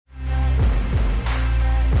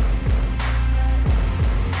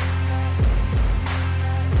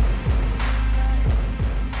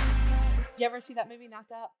You ever see that movie,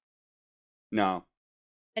 Knocked Up? No.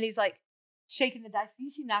 And he's like shaking the dice. You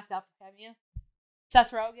see Knocked Up, haven't you? Seth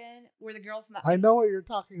Rogen, where the girl's not. I know what you're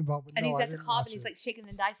talking about, but and no, he's I at the didn't club watch and he's it. like shaking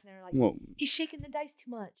the dice, and they're like, Well, he's shaking the dice too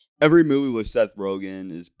much. every movie with Seth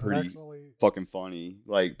Rogen is pretty Actually, fucking funny.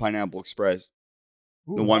 Like Pineapple Express.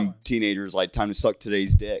 ooh, The that one teenager's like, time to suck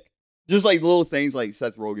today's dick. Just like little things like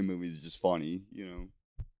Seth Rogen movies are just funny, you know.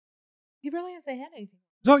 He really hasn't had anything.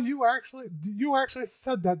 No, you actually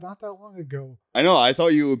said that not that long ago. I know. I thought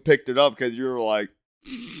you would picked it up because you were like,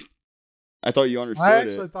 I thought you understood I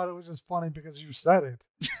actually it. thought it was just funny because you said it,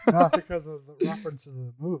 not because of the reference to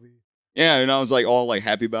the movie. Yeah, and I was like all like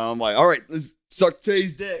happy about it. I'm like, all right, let's suck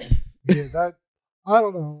today's dick. Yeah, that I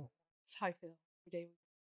don't know. That's how I feel every day.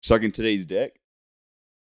 Sucking today's dick?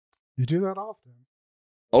 You do that often.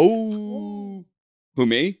 Oh. Who,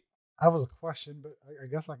 me? That was a question, but I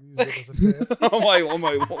guess I can use it as a test. I'm like,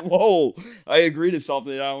 whoa. I agree to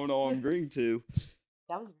something I don't know I'm agreeing to.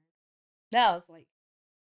 That was no, it's like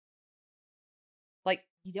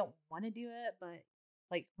you don't want to do it, but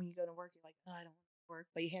like when you go to work, you're like, oh, I don't want to work,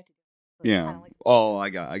 but you have to do it. So it's Yeah. kinda like, Oh, I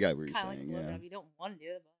got what you're kind of like saying. a little bit Yeah. of you don't want to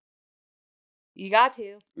do it, but you got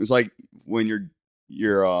to. It's like when you're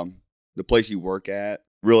the place you work at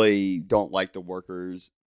really don't like the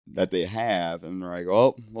workers that they have, and they're like,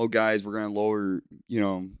 oh, well, guys, we're gonna lower,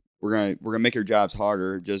 we're gonna make your jobs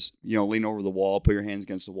harder. Just lean over the wall, put your hands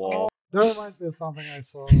against the wall. That reminds me of something I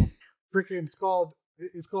saw. Freaking, it's called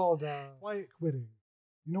quiet quitting.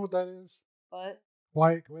 You know what that is? But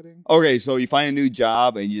Quiet quitting. Okay, so you find a new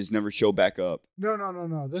job and you just never show back up.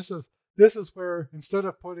 No. This is where instead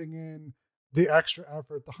of putting in the extra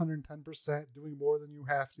effort, the 110%, doing more than you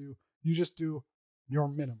have to, you just do your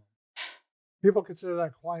minimum. People consider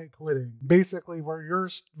that quiet quitting. Basically, where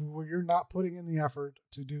you're not putting in the effort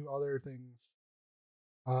to do other things,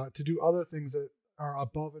 that are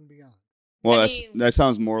above and beyond. Well, that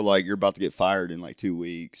sounds more like you're about to get fired in like 2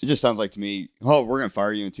 weeks. It just sounds like to me, oh, we're gonna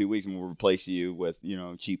fire you in 2 weeks and we'll replace you with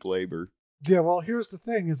cheap labor. Yeah, well, here's the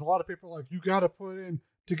thing: is a lot of people are like, you got to put in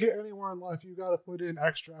to get anywhere in life. You got to put in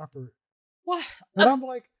extra effort. what? And I'm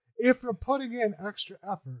like, if you're putting in extra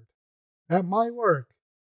effort at my work,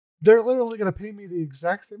 they're literally going to pay me the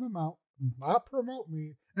exact same amount, not promote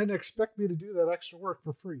me, and expect me to do that extra work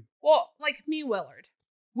for free. Well, like me, Willard,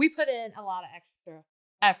 we put in a lot of extra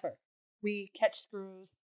effort. We catch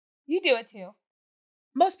screws. You do it too.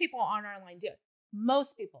 Most people on our line do it.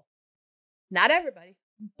 Most people. Not everybody,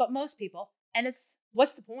 but most people. And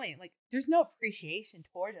what's the point? Like, there's no appreciation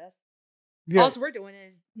towards us. Yeah. All we're doing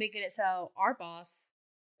is making it so our boss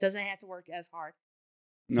doesn't have to work as hard.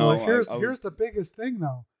 No, well, here's the biggest thing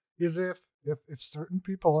though, is if certain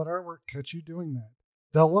people at our work catch you doing that,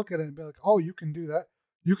 they'll look at it and be like, oh, you can do that.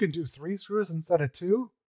 You can do 3 screws instead of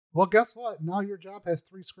 2. Well, guess what? Now your job has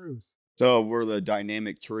 3 screws. So we're the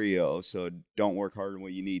dynamic trio. So don't work harder than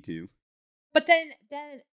what you need to. But then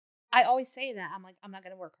I always say that I'm like, I'm not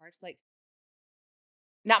gonna work hard. Like,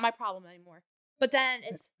 not my problem anymore. But then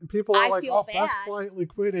and people are I like, feel oh, bad. that's quietly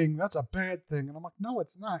quitting. That's a bad thing. And I'm like, no,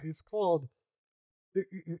 it's not. It's called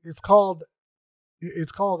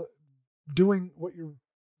doing what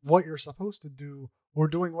you're supposed to do, or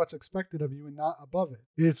doing what's expected of you and not above it.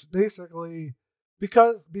 It's basically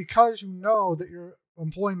because you know that your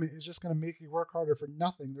employment is just going to make you work harder for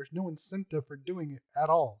nothing. There's no incentive for doing it at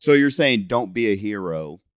all. So you're saying don't be a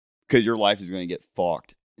hero because your life is going to get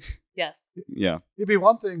fucked. yes. Yeah. It'd be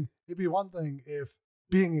one thing if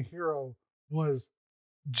being a hero was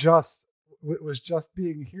just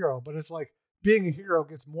being a hero, but it's like being a hero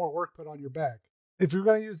gets more work put on your back. If you're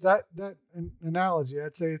going to use that analogy,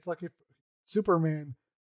 I'd say it's like if Superman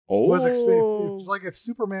was it's like if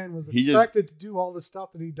Superman was expected to do all the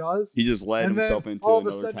stuff that he does. He just led himself into all of a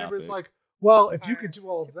another sudden topic. everybody's like, well, if you could do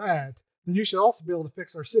all of that, then you should also be able to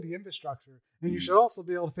fix our city infrastructure, and you should also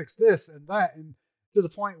be able to fix this and that, and to the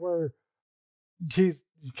point where you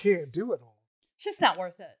can't do it all. It's just not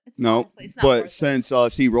worth it. It's no, honestly, it's not but worth since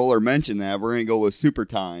CRollur mentioned that, we're going to go with super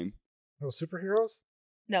time. No superheroes?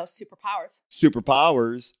 No, superpowers.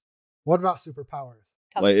 Superpowers. What about superpowers?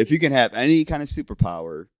 Like, if you can have any kind of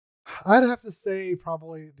superpower. I'd have to say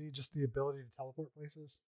probably the ability to teleport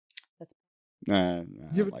places. Nah, I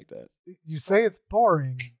don't like that. You say it's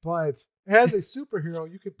boring, but as a superhero,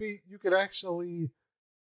 you could actually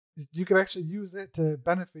use it to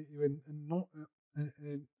benefit you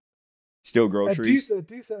in steal groceries. A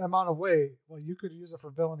decent amount of way. Well, you could use it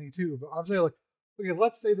for villainy too. But I'm saying, like, okay,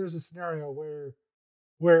 let's say there's a scenario where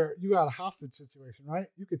you got a hostage situation, right?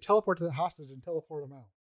 You could teleport to the hostage and teleport them out.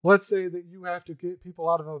 Let's say that you have to get people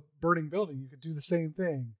out of a burning building. You could do the same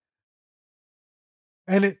thing.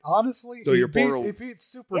 And it honestly, So it beats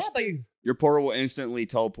super Yeah, but speed. your portal will instantly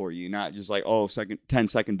teleport you, not just like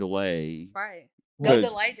 10-second delay. Right. No 'Cause-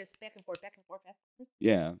 delay, just back and forth, back and forth, back and forth.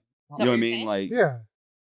 Yeah, Is you that know what I what you're mean. saying? Like Yeah.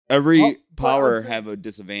 every Oh, but power I'm saying- have a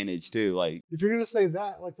disadvantage too. Like If you're gonna say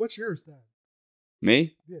that, like, what's yours then?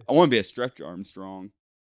 me, Yeah. I want to be a Stretch Armstrong.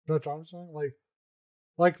 Stretch Armstrong, like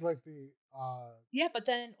the Yeah, but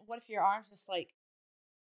then what if your arms just like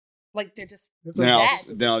they're just if Then they're I'll,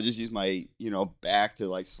 dead. then I'll just use my back to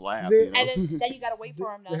like slap. They- You know? and then you gotta wait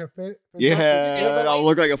for them they to. have yeah, You're gonna I'll wait-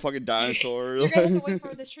 look like a fucking dinosaur. You're gonna have to wait for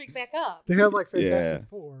them to shrink back up. They have like Yeah. Fantastic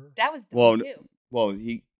Four. That was dumb Well, too. Well,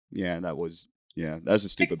 that's a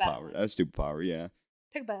stupid better power. one. That's a stupid power. Yeah.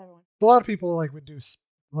 Pick a better one. A lot of people like would do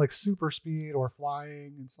like super speed or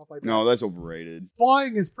flying and stuff like that. No, that's overrated.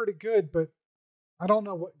 Flying is pretty good, but I don't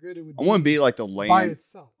know what good it would I want to be like the by land.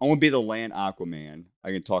 itself. I want to be the land Aquaman.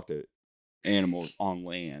 I can talk to animals on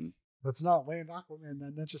land. That's not Land Aquaman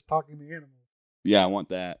then. That's just talking to animals. Yeah, I want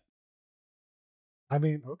that. I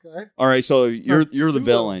mean, okay. All right, so you're the do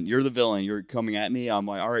villain. You're the villain. You're coming at me. I'm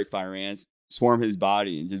like, all right, fire ants, swarm his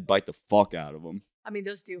body and just bite the fuck out of him. I mean,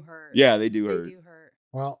 those do hurt. Yeah, they do They hurt. do hurt.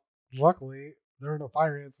 Well, luckily there are no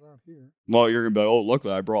fire ants around here. Well, you're gonna be like, oh,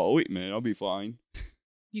 luckily I brought ointment. I'll be fine.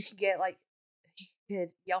 You could get like, you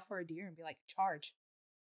could yell for a deer and be like, charge,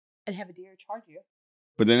 and have a deer charge you.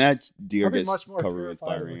 But then that deer I'd be gets much more covered with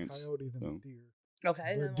terrified fire of a ants. coyote than so. a deer. Okay.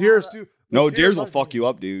 But then deers we'll have do. No, but deers will are fuck good. you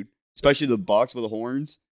up, dude. Especially the bucks with the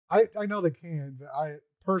horns. I know they can, but I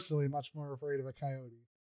personally much more afraid of a coyote.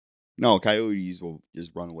 No, coyotes will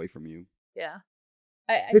just run away from you. Yeah.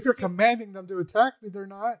 If you're commanding them to attack me, they're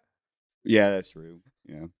not. Yeah, that's true.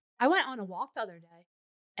 Yeah. I went on a walk the other day,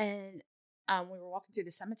 and we were walking through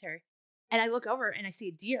the cemetery, and I look over and I see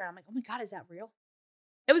a deer. And I'm like, oh my god, is that real?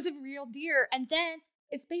 It was a real deer, and then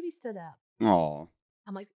its baby stood up. Oh.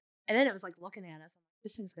 I'm like, and then it was like looking at us. I'm like,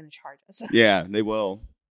 this thing's gonna charge us. Yeah, they will.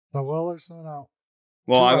 So well or so now.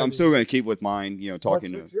 Well, Good I'm idea. still gonna keep with mine.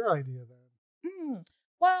 Talking What's to. your idea then?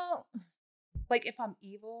 Well, like if I'm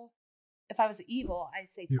evil, if I was evil,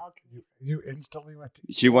 I'd say You, telekinesis. you instantly went to.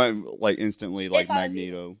 She went like instantly, like If I was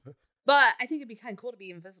Magneto. But I think it'd be kind of cool to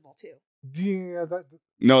be invisible too. Yeah,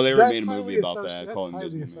 No, they were that's made a movie highly about associ- that That's called highly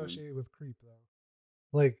Invisible Man. associated with creep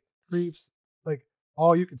though. Like creeps, like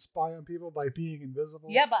you can spy on people by being invisible.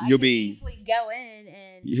 Yeah, but I You'll could be- easily go in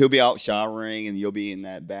and He'll be out showering, and you'll be in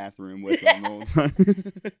that bathroom with him. all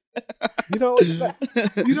the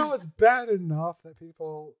You know, it's bad enough that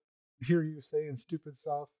people hear you saying stupid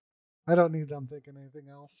stuff. I don't need them thinking anything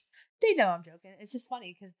else. they know I'm joking. It's just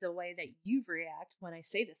funny because the way that you react when I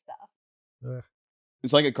say this stuff, Ugh.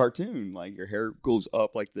 It's like a cartoon. Like your hair goes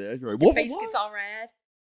up like this. You're like, your what? face gets all red,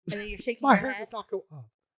 and then you're shaking My your hair head, does not go up.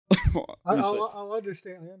 All I'll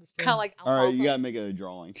understand. I understand. kind of like alfalfa. right, you gotta make a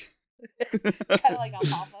drawing. Kind of like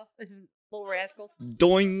alfalfa, little rascals.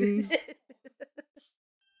 Doing.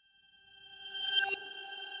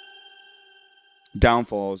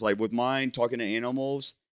 Downfalls, like with mine, talking to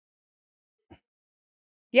animals.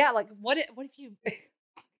 Yeah, like what if you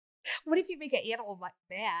what if you make an animal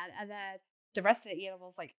mad and then the rest of the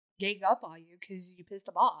animals like gang up on you because you pissed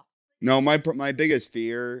them off? No, my biggest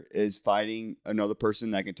fear is fighting another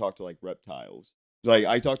person that can talk to like reptiles. Like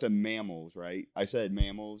I talk to mammals, right? I said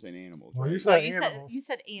mammals and animals. Well, right? you Oh, said you animals.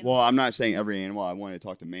 said animals. Well, I'm not saying every animal. I want to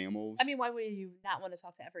talk to mammals. I mean, why would you not want to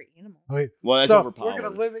talk to every animal? Wait. Well, that's so overpowered. we're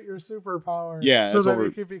gonna limit your superpower. Yeah, so that's that over-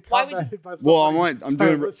 it can be Why would you- combated by Well, somebody by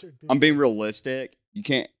I'm lizard people. being realistic. You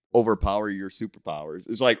can't overpower your superpowers.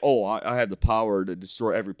 It's like, oh, I have the power to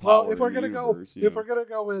destroy every power. Well, if we're in the gonna universe, go, if we're gonna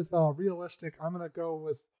go with realistic, I'm gonna go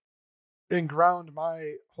with and ground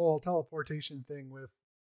my whole teleportation thing with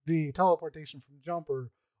the teleportation from Jumper,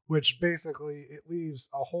 which basically it leaves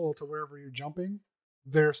a hole to wherever you're jumping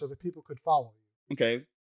there, so that people could follow you. Okay.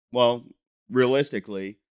 Well,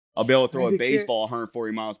 realistically, I'll be able to throw And a you can't- baseball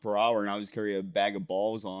 140 miles per hour, and I'll just carry a bag of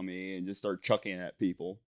balls on me and just start chucking it at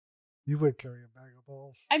people. You would carry a bag of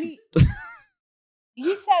balls. I mean,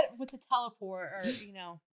 you said with the teleport, or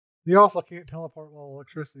You also can't teleport while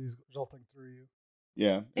electricity is jolting through you.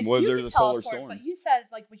 Yeah. if And what if you there's could a solar teleport, storm? but you said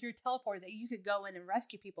like with your teleport that you could go in and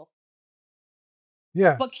rescue people.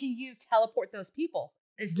 Yeah. But can you teleport those people?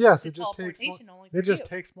 Is Yes, the it just takes teleportation only for It just you?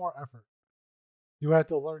 takes more effort. You have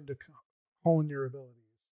to learn to hone your abilities.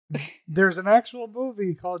 There's an actual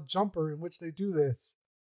movie called Jumper in which they do this,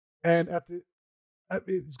 and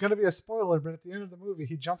it's going to be a spoiler, but at the end of the movie,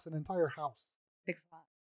 he jumps an entire house, Takes a lot.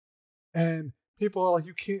 and people are like,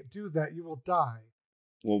 "You can't do that; you will die."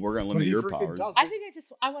 Well, we're going to But limit he your freaking powers. does I it. think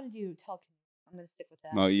I want to do telekinesis. I'm gonna stick with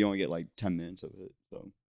that. No, you only get like 10 minutes of it.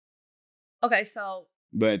 So, Okay, so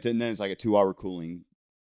but then it's like a 2-hour cooling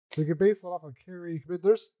So you can base it off of Carrie. But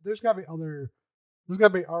there's got to be other. There's got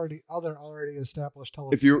to be already established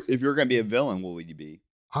teleportation. If you're gonna be a villain, what would you be?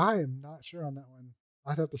 I am not sure on that one.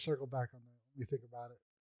 I'd have to circle back on that. Let me think about it.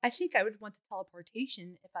 I think I would want the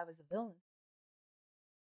teleportation if I was a villain.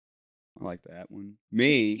 I like that one.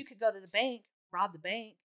 You could go to the bank, rob the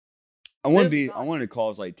bank. I want to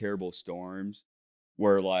cause like terrible storms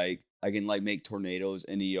where like I can like make tornadoes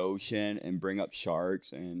in the ocean and bring up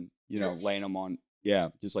sharks and land them on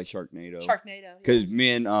just like Sharknado. Sharknado. Because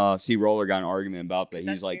me and CRollur got an argument about that.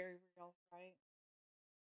 He's like, very real, right?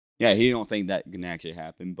 yeah, he don't think that can actually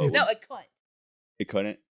happen. But no, it couldn't. It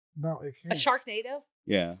couldn't. No, it can't. A Sharknado?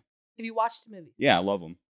 Yeah. Have you watched the movie? Yeah, I love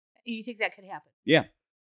them. You think that could happen? Yeah.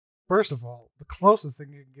 First of all, the closest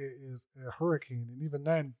thing you can get is a hurricane, and even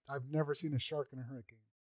then, I've never seen a shark in a hurricane.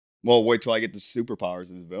 Well, wait till I get the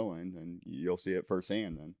superpowers as a villain, and you'll see it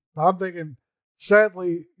firsthand then. I'm thinking,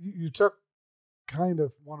 sadly, you took kind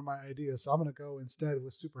of one of my ideas, so I'm going to go instead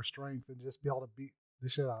with super strength and just be able to beat the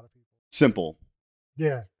shit out of people. Simple.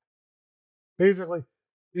 Yeah. Basically,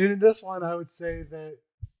 in this one, I would say that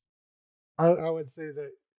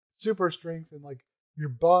super strength and like you're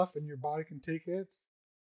buff and your body can take hits,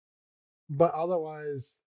 but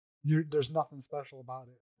otherwise, there's nothing special about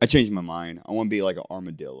it. I changed my mind. I want to be like an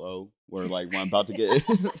armadillo, where like when I'm about to get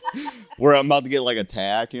like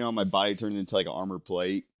attacked, my body turns into like an armor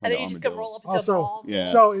plate. And then you just can roll up into a ball. Yeah.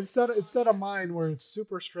 So instead of mine, where it's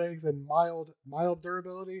super strength and mild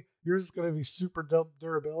durability, yours is going to be super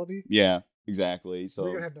durability. Yeah, exactly. So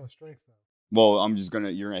you're gonna have no strength though. Well,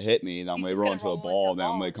 you're gonna hit me, and I'm gonna roll into a ball, and then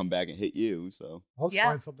I'm gonna come back and hit you. So I'll just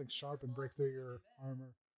find something sharp and break through your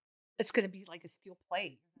armor. It's gonna be like a steel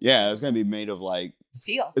plate. Yeah, it's gonna be made of like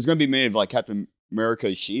steel. It's gonna be made of like Captain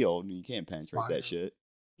America's shield. You can't penetrate that shit.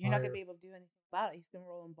 You're not gonna be able to do anything about it. He's gonna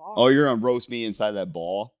roll in balls. Oh, you're gonna roast me inside that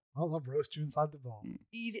ball? I'll love roast you inside the ball.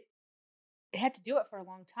 You had to do it for a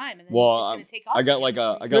long time, and then well, he's just gonna take off. I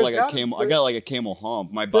got like a camel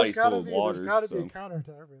hump. My body's full of water. There's gotta be a counter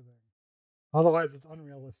to everything. Otherwise, it's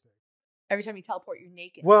unrealistic. Every time you teleport, you're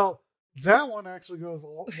naked. Well, that one actually goes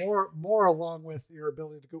more along with your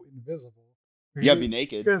ability to go invisible. You gotta be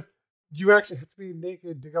naked. Because you actually have to be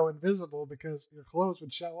naked to go invisible because your clothes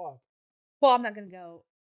would show up. Well, I'm not going to go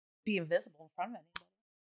be invisible in front of anybody.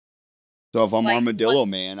 So if I'm Armadillo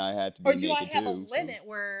Man, I have to be naked too. Or do I have a limit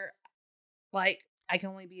where, like, I can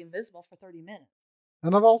only be invisible for 30 minutes?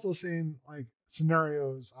 And I've also seen, like,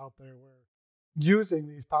 scenarios out there where using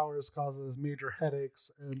these powers causes major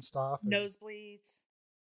headaches and stuff. Nosebleeds.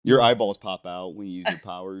 Your eyeballs pop out when you use your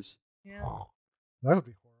powers. Yeah. That would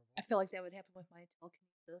be horrible. I feel like that would happen with my telekinesis.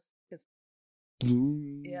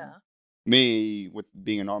 Yeah. Me, with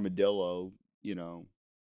being an armadillo, You're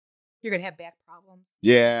going to have back problems.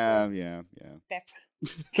 Yeah. Back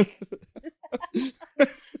You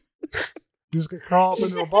just get crawled up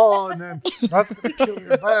into a ball, and then that's going to kill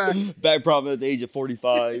your back. Back problem at the age of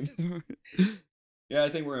 45. Yeah, I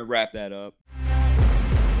think we're going to wrap that up.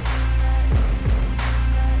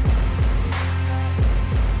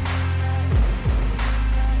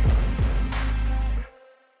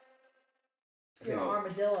 If you're an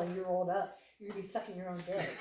armadillo and you're rolled up, you're going to be sucking your own dick.